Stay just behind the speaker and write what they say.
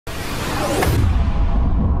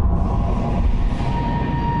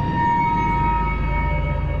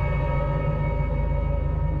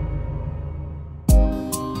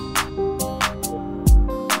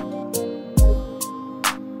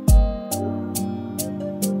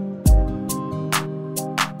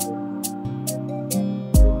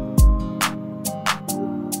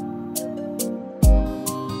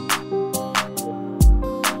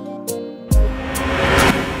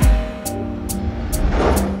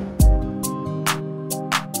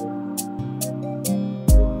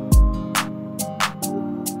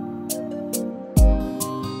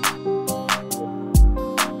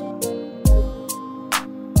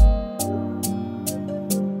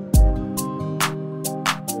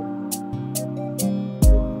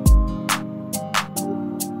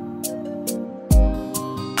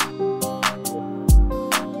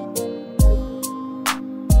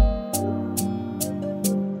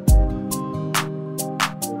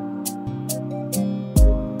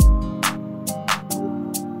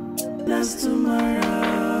as tomorrow.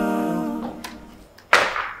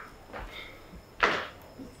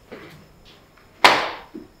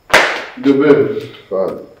 The baby.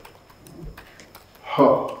 Fine.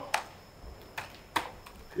 Huh.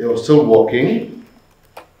 You're still walking?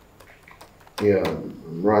 Yeah,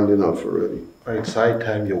 I'm rounding off already. It's high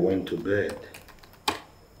time you went to bed.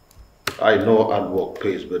 I know hard work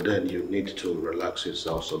pays, but then you need to relax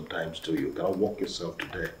yourself sometimes too. You cannot walk yourself to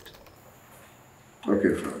death.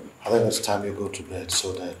 Okay, fine. I think it's time you go to bed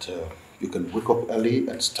so that you can wake up early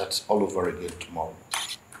and start all over again tomorrow.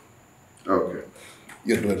 Okay.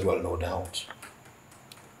 You're doing well, no doubt.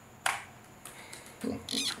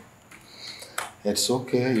 It's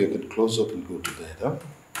okay, you can close up and go to bed, huh?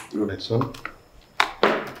 Good night, son.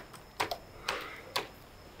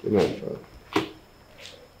 Good night, son.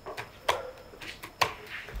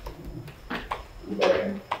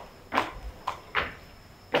 Bye.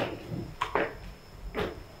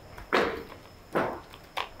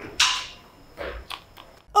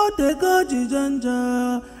 Otego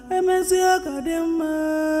jijanja, emesi akadema.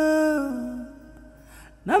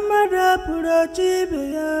 Namada pura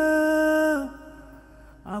chibe ya.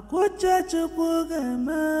 Uchechi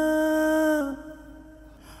kwugeme.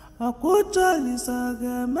 Akucha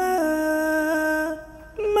lisageme.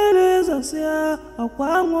 Merezosia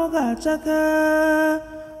akwango gachaka.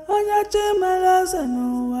 Onyachi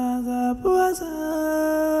melazenu wagapuasa.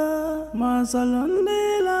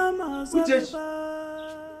 Masalondila masalba.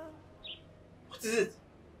 What is it?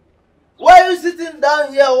 Why are you sitting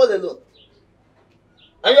down here all alone?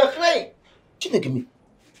 And you're crying? Chineke me.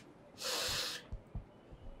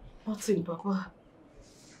 Nothing, Papa.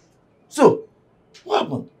 So, what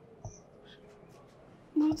happened?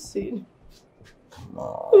 Nothing. Come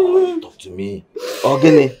on, talk to me.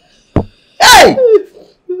 Ogene. Hey!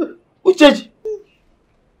 Uchechi!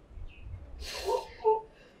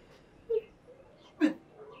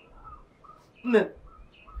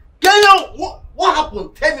 What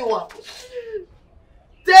happened? Tell me what happened.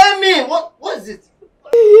 Tell me, what is it?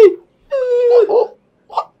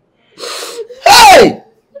 What? Hey!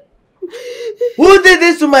 Who did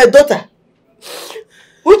this to my daughter?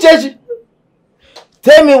 Uchechi?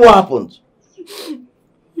 Tell me what happened.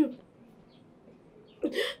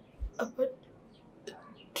 But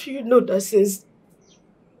do you know that since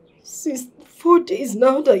 4 days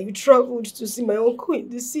now that you traveled to see my uncle in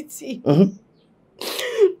the city,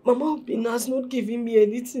 Mama Obina has not given me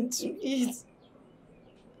anything to eat.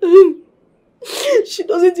 She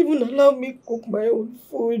doesn't even allow me to cook my own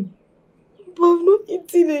food. But I've not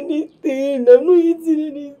eaten anything. I've not eaten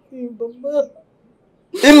anything, Mama.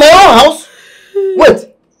 In my own house?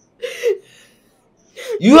 Wait.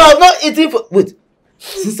 You have not eaten for... Wait.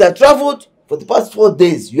 Since I traveled for the past 4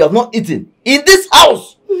 days, you have not eaten. In this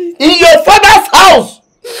house? In your father's house?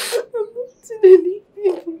 I've not eaten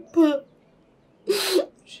anything, Papa.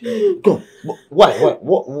 Come. Why?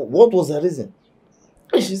 What was the reason?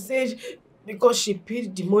 She said because she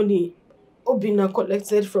paid the money Obina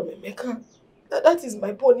collected from EMEKA. That is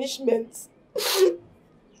my punishment.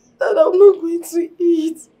 That I'm not going to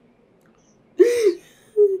eat.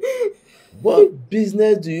 What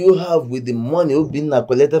business do you have with the money Obina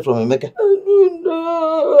collected from EMEKA? I don't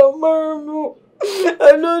know, Mama.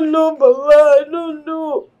 I don't know, Papa. I don't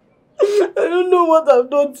know. I don't know what I've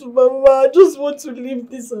done to Mama. I just want to leave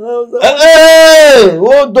this house. Hey!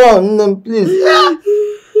 Hold on, please.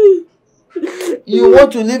 You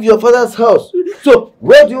want to leave your father's house? So,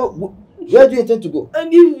 where do you intend to go?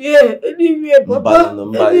 Anywhere, Papa.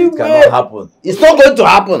 Anywhere. It cannot happen. It's not going to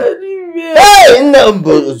happen. Anywhere. Hey! No, come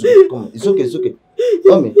on. It's okay.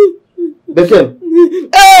 Mommy. Beckham.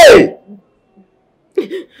 Hey!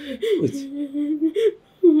 Wait.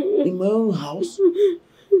 In my own house?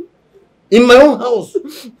 In my own house.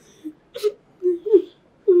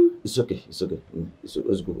 It's okay. Let's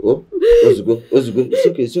go. Oh, let's go.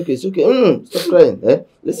 It's okay. Stop crying. Eh?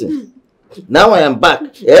 Listen. Now I am back.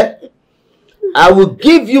 Eh? I will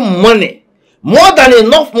give you money. More than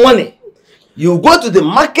enough money. You go to the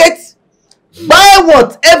market, buy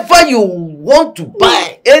whatever you want to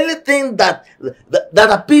buy. Anything that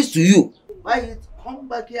appeals to you. Buy it. Come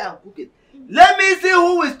back here and cook it. Let me see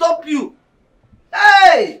who will stop you.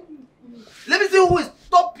 Hey! Let me see who will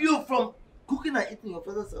stop you from cooking and eating your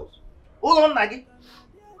father's house. Hold on, Nagi.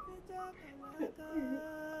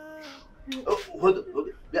 Oh, hold on.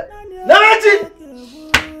 Yeah. Namachi!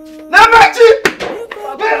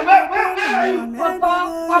 Where are you? Papa!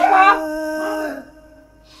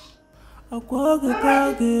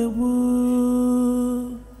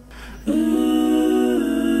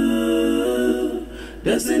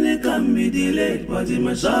 Destiny can be delayed, but it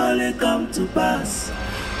must surely come to pass.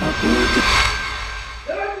 Okay,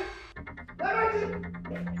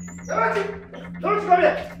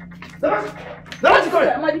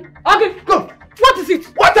 come. What is it?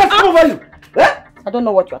 What has come over you? Eh? I don't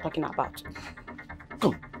know what you are talking about.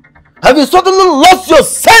 Come. Have you suddenly lost your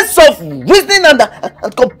sense of reasoning and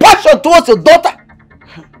compassion towards your daughter?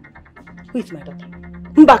 Who is my daughter?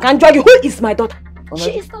 Mbakanjogi, who is my daughter?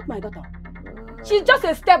 She is not my daughter. She's just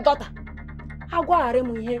a stepdaughter.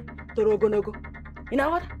 You know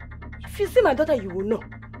what? If you see my daughter, you will know.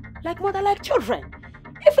 Like mother, like children.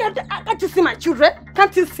 If I can't you see my children?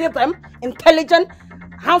 Can't you see them? Intelligent,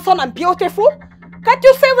 handsome and beautiful? Can't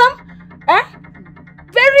you see them? Eh?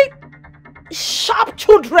 Very sharp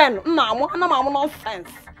children. No nonsense.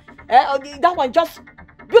 That one just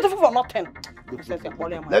beautiful for nothing.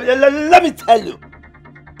 Let me tell you.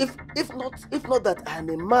 If not that I am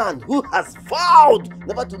a man who has vowed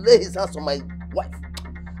never to lay his hands on my wife,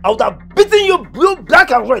 I would have beaten you blue, black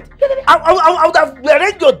and red. I would have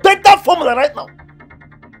arranged your dental formula right now.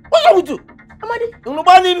 What's wrong with you?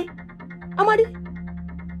 Amadi,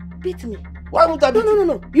 beat me. Why would I beat you?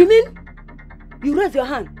 No. You mean you raise your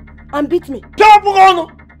hand and beat me? Amadi,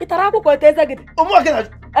 try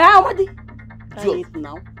it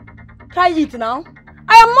now. Try it now.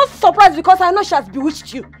 I am not surprised because I know she has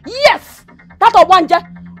bewitched you. Yes! That Obanja.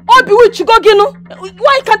 Oh, bewitched you, go Gino.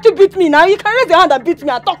 Why can't you beat me now? You can raise your hand and beat me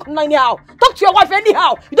and talk anyhow. Talk to your wife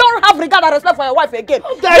anyhow. You don't have regard and respect for your wife again.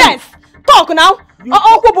 Yes! Talk now.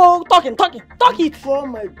 Talking. Talk it. Call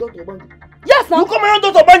my daughter Obanja. Yes, now. You call my own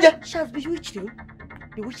daughter Obanja? She has bewitched you.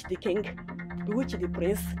 Bewitched the king. Bewitched the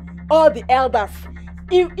prince. All the elders.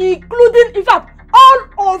 Including, in fact,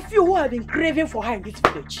 all of you who have been craving for her in this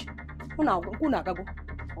village.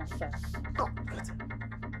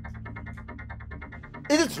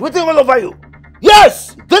 It is written all over you.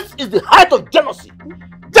 Yes, this is the height of jealousy.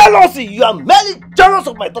 Jealousy, you are merely jealous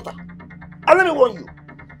of my daughter. And let me warn you,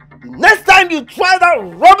 the next time you try that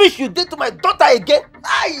rubbish you did to my daughter again,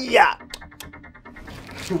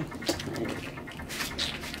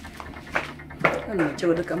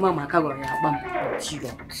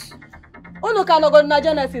 Ono can go na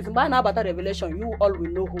Genesis, man about Revelation, you all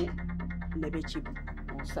will know who Nebechi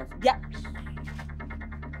himself. Yeah.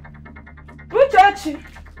 Uchechi.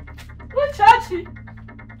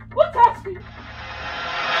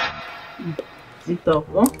 It's off,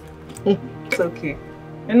 huh? It's okay.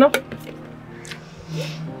 Enough.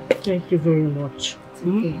 Thank you very much.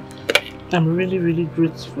 I'm really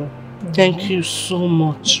grateful. Thank you so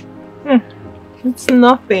much. It's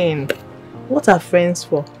nothing. What are friends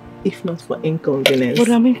for, if not for inconvenience? But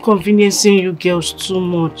I'm inconveniencing you girls too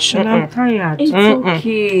much, and I'm tired. It's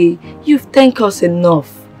okay. You've thanked us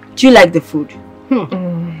enough. Do you like the food?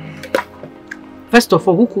 First of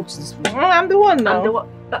all, who cooks this food? I'm the one now. I'm the one.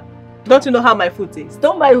 Don't you know how my food tastes?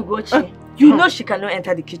 Don't buy Ugochi. You know she cannot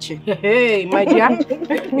enter the kitchen. Hey, my dear,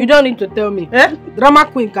 you don't need to tell me. Drama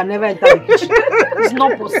queen can never enter the kitchen. It's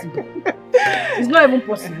not possible. It's not even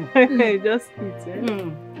possible. Just eat.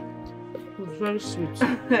 It's very sweet.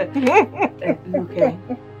 Okay.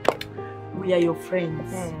 We are your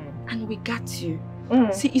friends. And we got you.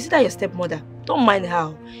 See, you see that your stepmother? Don't mind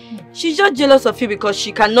her. She's just jealous of you because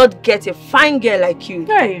she cannot get a fine girl like you.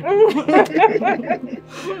 Hey.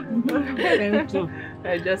 Thank you.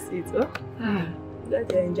 I just eat. Glad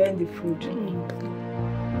you're enjoying the food.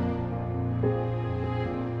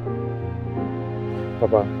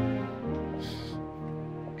 Papa,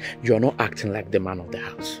 you are not acting like the man of the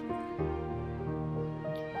house.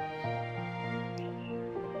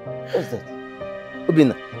 What's that?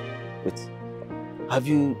 Obina, wait. Have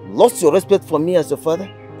you lost your respect for me as your father?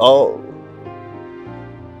 Or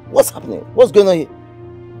what's happening? What's going on here?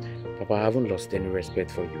 Papa, I haven't lost any respect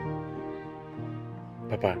for you.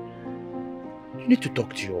 Papa, you need to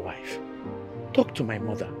talk to your wife. Talk to my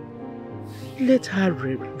mother. Let her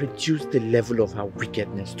reduce the level of her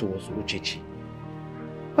wickedness towards Uchechi.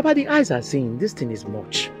 Papa, the eyes are saying this thing is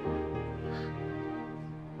much.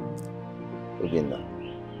 Obina,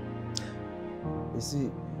 you see,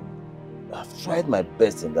 I've tried my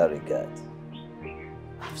best in that regard.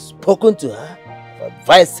 I've spoken to her, I've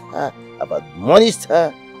advised her, I've admonished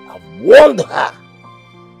her, I've warned her.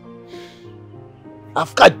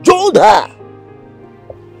 I've cajoled her.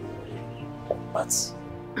 But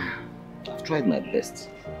I've tried my best.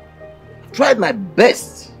 I've tried my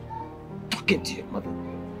best talking to your mother.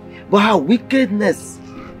 But her wickedness,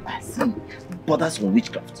 I see, borders on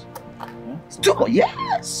witchcraft. It's too much,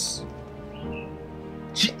 yes.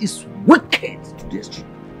 She is wicked to the extreme.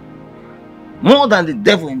 More than the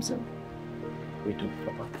devil himself. Wait,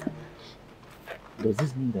 Papa. Does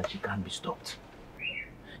this mean that she can't be stopped?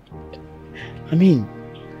 I mean,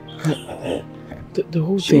 The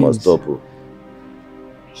whole She thing. must stop. Oh.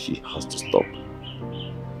 She has to stop.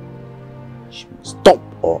 She must stop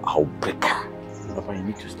or I'll break her. Papa, you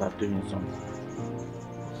need to start doing something.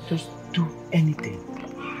 Just do anything.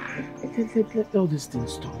 Let all these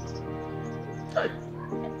things stop.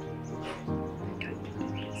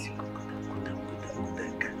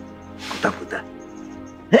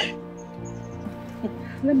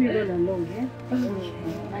 Let me run along, yeah?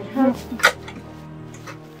 I have to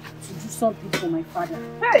do something for my father.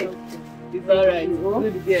 Hey! It's alright.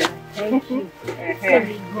 Good girl. Thank you.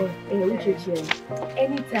 Very good. Uchechi,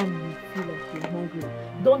 anytime you feel like you're hungry,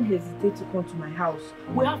 don't hesitate to come to my house.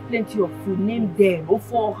 We have plenty of food. Name them.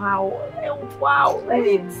 For how? Wow.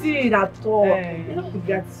 Anything at all. You know, we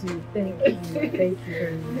got you. Thank you. Thank you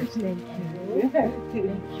very much. Thank you. Thank you.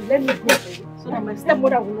 Let me go so that my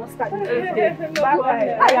stepmother will not start.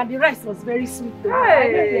 Bye-bye. And the rice was very sweet.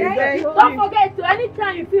 Hey, don't forget to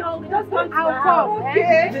anytime you feel hungry, just come to my house.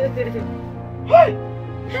 Okay. Hey.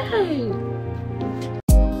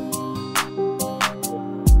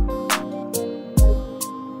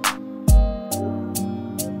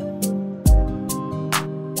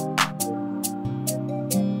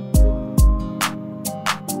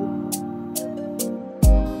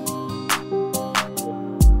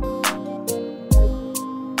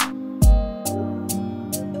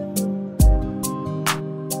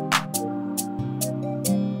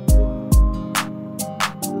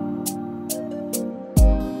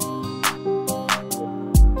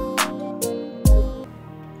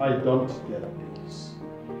 I don't get this.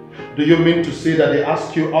 Do you mean to say that they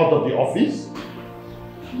asked you out of the office?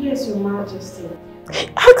 Yes, Your Majesty. He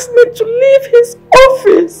asked me to leave his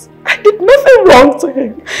office. I did nothing wrong to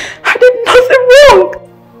him. I did nothing wrong.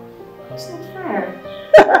 It's not fair.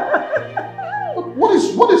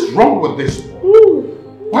 What is wrong with this?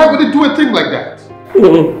 Why would he do a thing like that?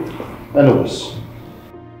 Anyways.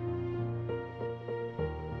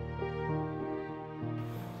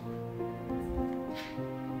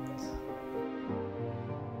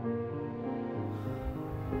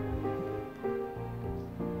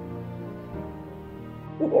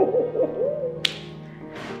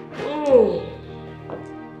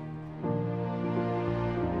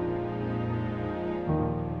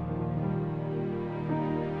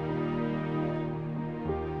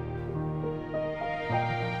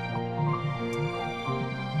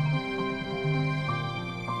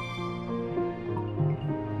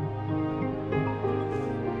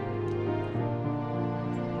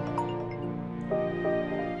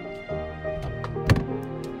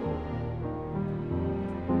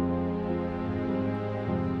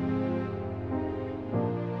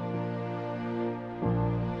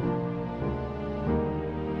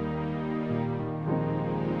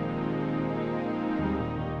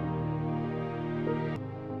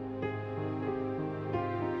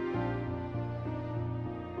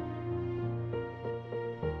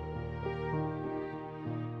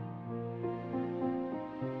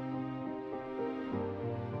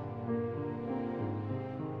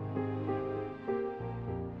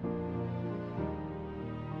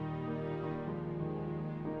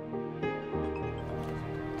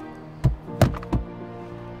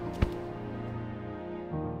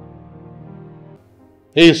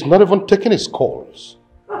 He is not even taking his calls.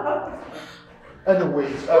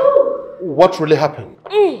 Anyways, what really happened?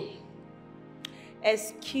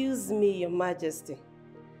 Excuse me, Your Majesty.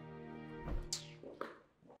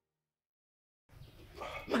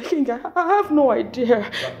 My king, I have no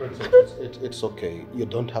idea. It's okay. You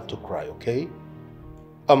don't have to cry, okay?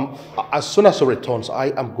 As soon as he returns, I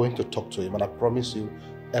am going to talk to him, and I promise you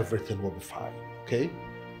everything will be fine, okay?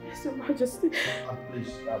 Yes, Your Majesty.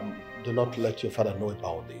 Please, do not let your father know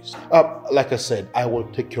about this. Like I said, I will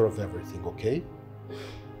take care of everything, okay?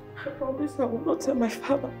 I promise I will not tell my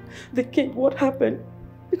father, the king, what happened,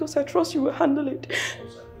 because I trust you will handle it.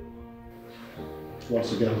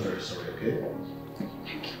 Once again, I'm very sorry, okay?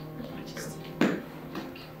 Thank you, Your Majesty.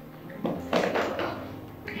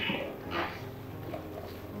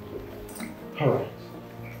 All right.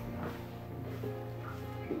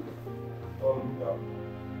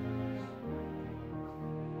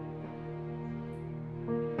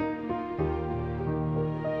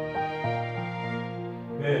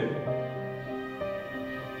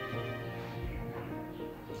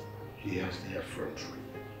 He has the effrontery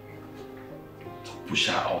to push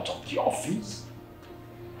her out of the office.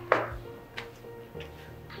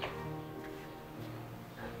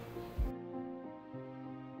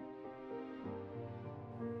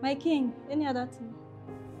 My king, any other thing?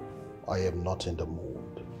 I am not in the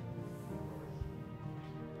mood.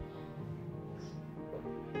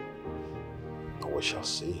 We shall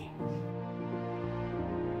see.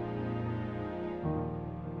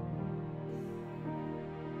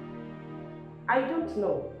 I don't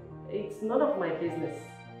know. It's none of my business.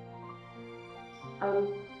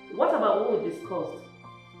 What about what we discussed?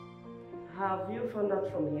 Have you found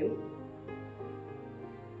out from him?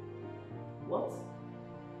 What?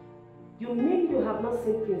 You mean you have not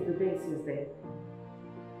seen Prince Dubin since then?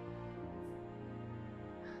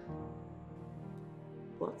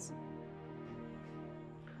 What?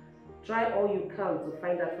 Try all you can to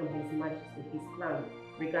find out from His Majesty his plan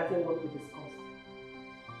regarding what we discussed.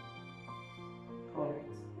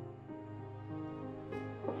 Alright.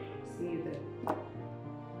 See you then.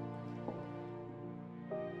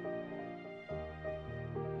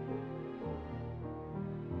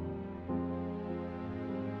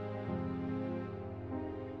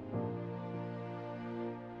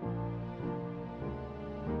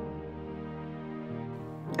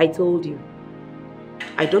 I told you,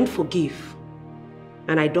 I don't forgive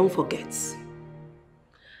and I don't forget.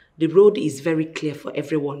 The road is very clear for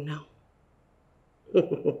everyone now.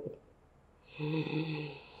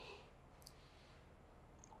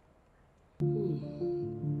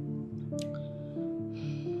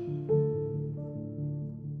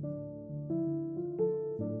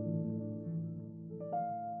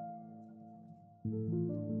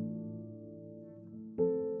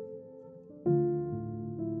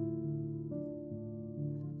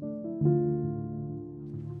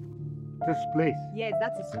 This place? Yes,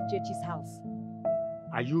 that is Uchechi's house.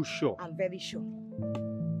 Are you sure? I'm very sure.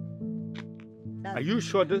 Are you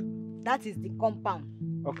sure that? That is the compound.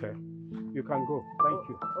 Okay. You can go. Thank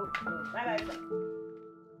you. Okay. Bye-bye.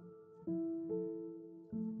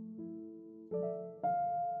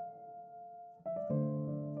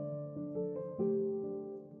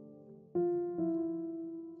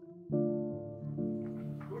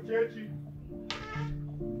 Uchechi.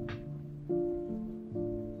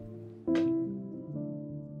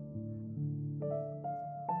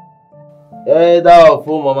 Hey, that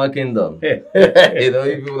full Mama Kingdom. You know,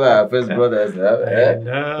 you people are first brothers.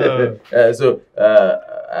 So,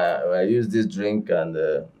 I use this drink and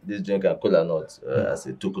cola nut as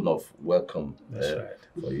a token of welcome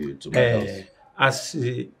for you to my house. As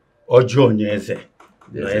Ojo Nyeze.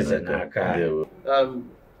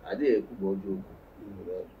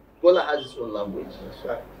 Cola has its own language.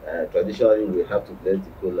 Traditionally, we have to blend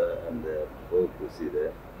the cola and before we proceed.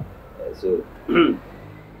 So.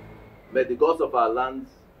 May the gods of our lands,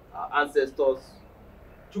 our ancestors,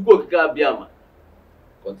 Chukwokika Biama,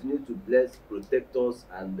 continue to bless, protect us,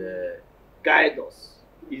 and guide us.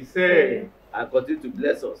 He said, and continue to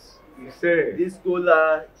bless us. He said, this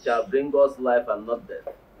cola shall bring us life and not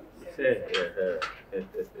death. He said,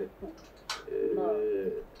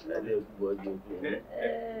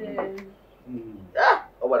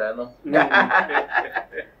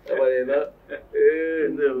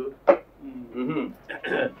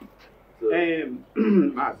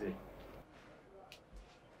 Mazi.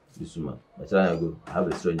 Yusuma, I have a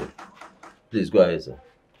stranger. Please go ahead, sir.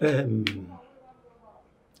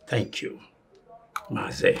 Thank you,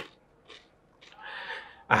 Mazi.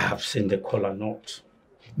 I have seen the kola nut.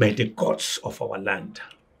 May the gods of our land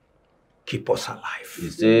keep us alive. You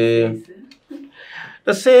say?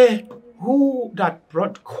 They say, who that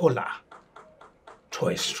brought kola to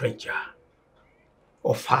a stranger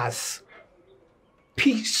offers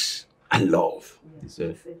peace and love.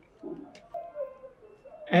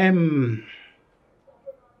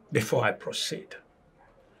 Before I proceed,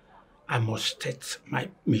 I must state my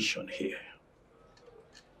mission here.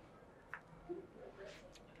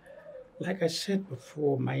 Like I said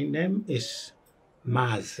before, my name is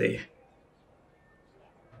Mazi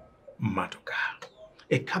Maduka,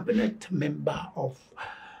 a cabinet member of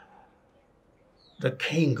the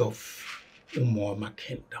king of Umuoma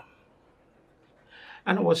Kingdom.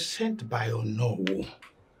 And I was sent by Onowu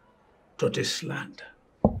to this land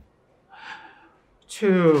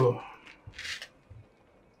to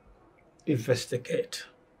investigate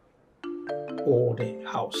all the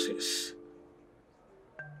houses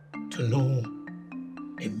to know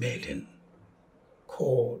a maiden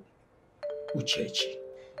called Uchechi.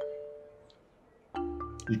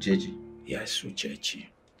 Uchechi? Yes, Uchechi.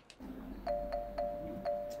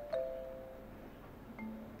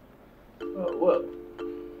 Oh, well,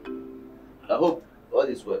 I hope all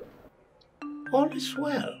is well. All is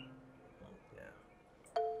well.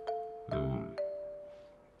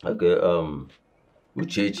 Okay,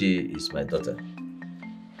 Uchechi is my daughter.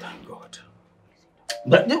 Thank God.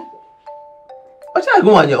 But what's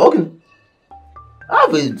going on here? Okay. I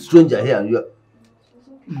have a stranger here and you are...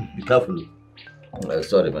 Be careful.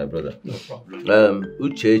 Sorry, my brother. No problem.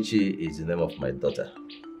 Uchechi is the name of my daughter.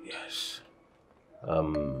 Yes.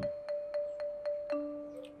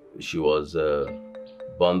 She was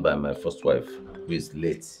born by my first wife, who is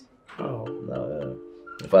late. Oh. Now,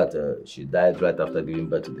 in fact, she died right after giving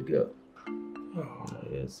birth to the girl. Oh.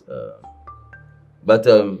 Yes. But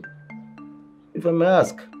if I may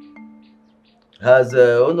ask, has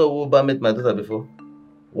Onowuba met my daughter before?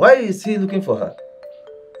 Why is he looking for her?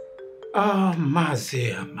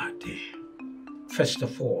 Mazi Amadi. First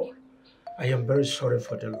of all, I am very sorry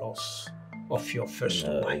for the loss of your first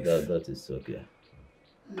wife. That is okay.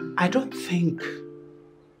 I don't think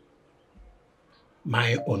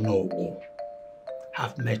my Onowu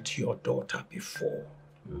have met your daughter before.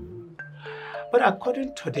 But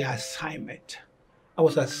according to the assignment, I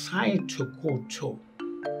was assigned to go to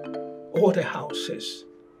all the houses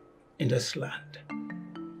in this land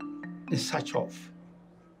in search of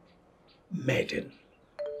maiden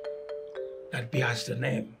that bears the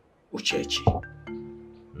name Uchechi.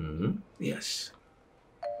 Yes.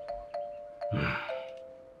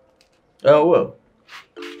 Oh, well.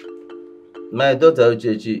 My daughter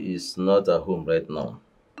Uchechi is not at home right now.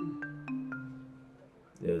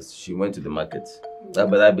 Yes, she went to the market.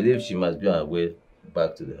 But I believe she must be on her way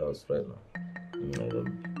back to the house right now.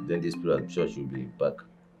 Then this period, I'm sure she'll be back.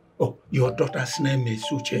 Oh, your daughter's name is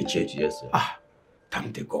Uchechi? Uchechi, yes, sir. Ah,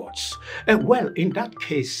 thank the gods. Well, in that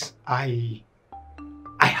case, I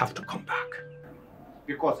have to come back.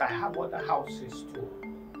 Because I have other houses to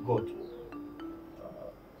go to.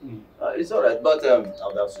 It's alright, but I would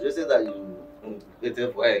have suggested that you wait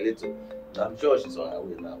for her a little. I'm sure she's on her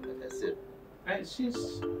way now, like I said. And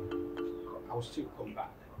since I'll still come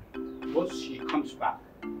back, once she comes back,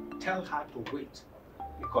 tell her to wait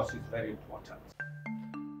because it's very important.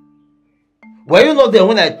 Were you not there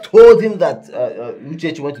when I told him that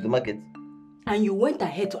Uchechi went to the market? And you went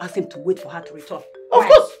ahead to ask him to wait for her to return? Of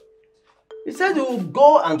course! He said he would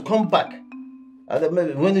go and come back. And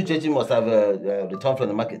maybe when Uchechi must have returned from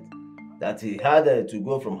the market, that he had to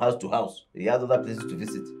go from house to house. He had other places to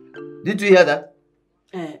visit. Did you hear that?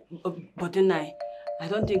 But then I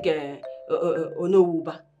don't think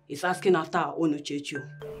Onowuba is asking after Uchechi.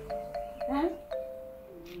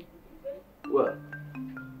 Well.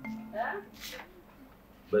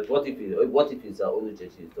 But what if it's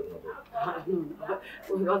Uchechi is talking about? No,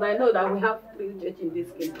 because I know that we have 3 Uchechi in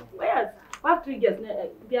this kingdom. Whereas we have 3 girls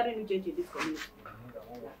bearing Uchechi in this community.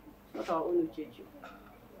 Not our own Uchechi.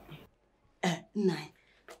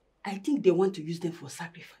 I think they want to use them for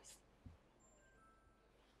sacrifice.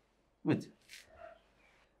 Wait.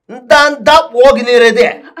 Then that walking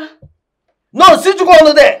there. No, see you go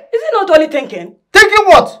on there. Is he not only thinking? Thinking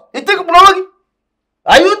what? You think blogging?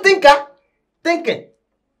 Are you thinking? Thinking?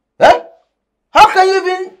 Huh? How can you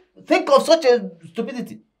even think of such a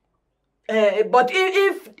stupidity? But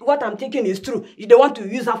if what I'm thinking is true, they want to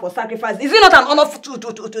use her for sacrifice, is it not an honor to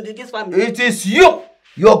this family? It is you,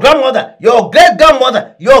 your grandmother, your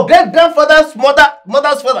great-grandmother, your great-grandfather's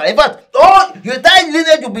mother's father. In fact, all your entire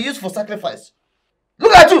lineage will be used for sacrifice.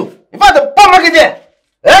 Look at you. In fact, the poor market there.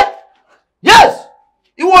 Eh? Yes.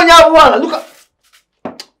 You want your one. Look at.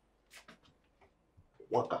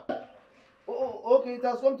 Waka. Oh, okay. It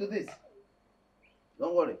has come to this.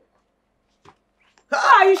 Don't worry.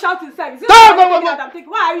 Why are you shouting, sir?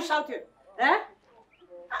 Why are you shouting? Eh?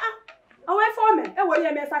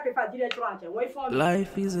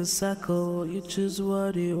 Life is a circle, you choose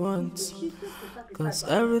what you want, cause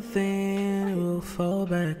everything will fall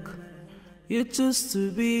back. You choose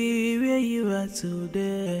to be where you are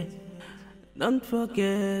today. Don't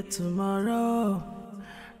forget tomorrow.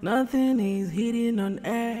 Nothing is hidden on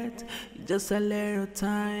earth, just a little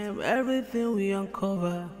time, everything we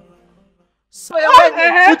uncover. So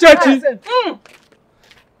Uchechi!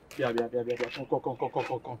 Yeah.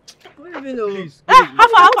 Come. Please. How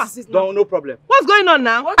far? No problem. What's going on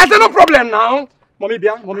now? I said no problem now. Mommy,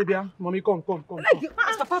 come.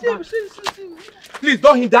 Please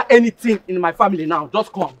don't hinder anything in my family now.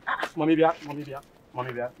 Just come. Mommy, Bia. Oh,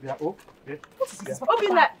 yeah. What is this? Come. What's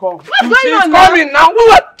going She's on coming now?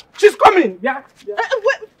 What? She's coming. Yeah.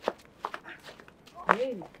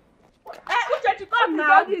 Uchechi, come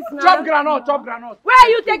now. Chop granite. Where are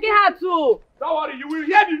you taking her to? Don't worry, you will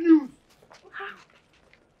hear the news.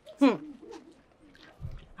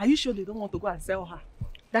 Are you sure they don't want to go and sell her?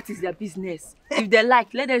 That is their business. If they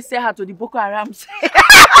like, let them sell her to the Boko Harams.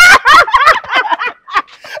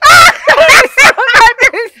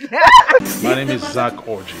 My name is Zach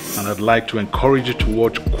Orji, and I'd like to encourage you to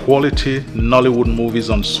watch quality Nollywood movies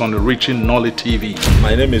on SUNYRICHY NOLLYTV.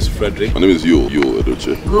 My name is Frederick. My name is Yul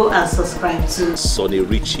Edochie. Go and subscribe to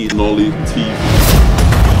SUNYRICHY NollyTV.